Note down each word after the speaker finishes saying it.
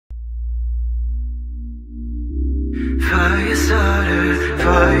Firestarter,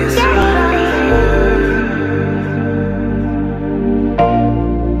 Firestarter.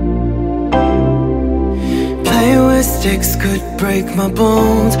 Playing with sticks could break my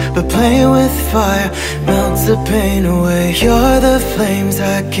bones, but playing with fire melts the pain away. You're the flames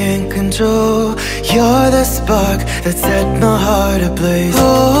I can't control. You're the spark that set my heart ablaze.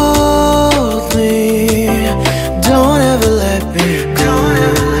 Hold me, don't ever let me go.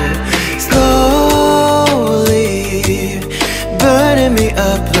 Slowly burning me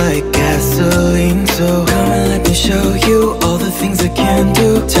up like gasoline. So come and let me show you all the things I can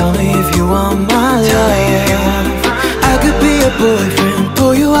do. Tell me if you want my life. I could be a boyfriend,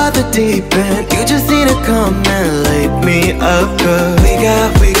 pull you out the deep end. You just need to come and light me up, girl.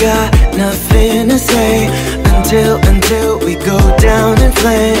 We got nothing to say until we go down in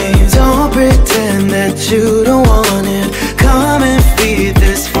flames. Don't pretend that you don't want it. Come and feed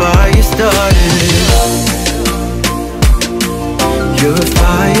this fire started. You're a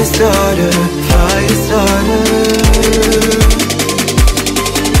fire starter, fire starter.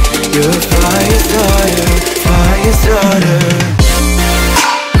 You're a fire starter, fire starter.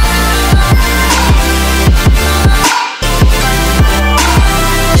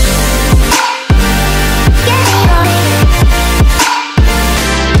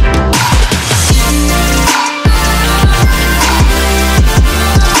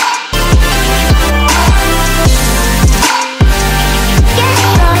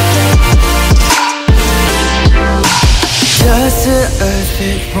 Dust to earth,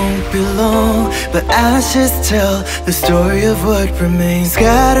 it won't be long, but ashes tell the story of what remains.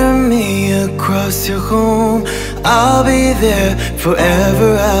 Scatter me across your home, I'll be there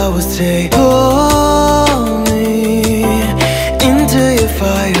forever, I will stay. Pull me into your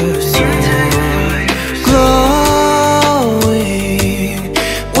fire zone. Glowing,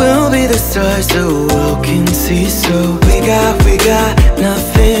 we'll be the stars the world can see. So we got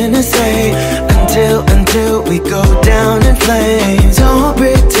nothing to say until we go down in flames. Don't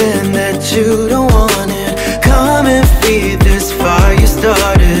pretend that you don't want it. Come and feed this fire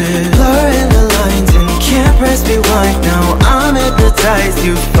started. Blurring the lines and can't press rewind. Now I'm hypnotized,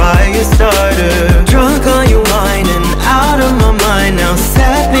 you fire starter. Drunk on your wine and out of my mind. Now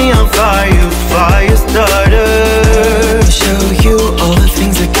set me on fire, you fire starter. Show you all the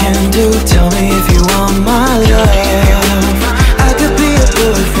things I can do. Tell me if you want my love. I could be a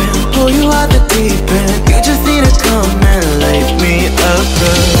boyfriend, pull you out the deep end. You just need to come and light me up,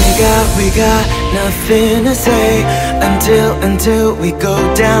 girl. We got nothing to say until we go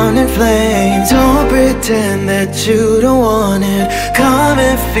down in flames. Don't pretend that you don't want it. Come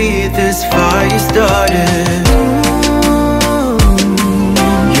and feed this fire started.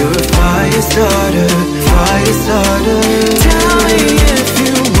 You're a fire starter, fire starter. Tell me if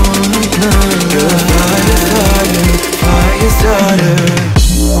you want love. You're a fire starter, fire starter.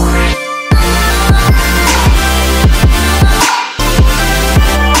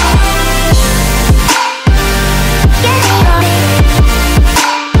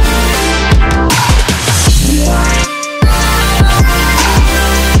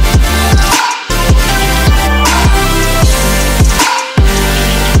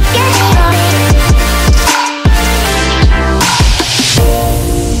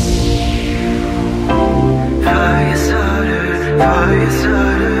 Firestarter,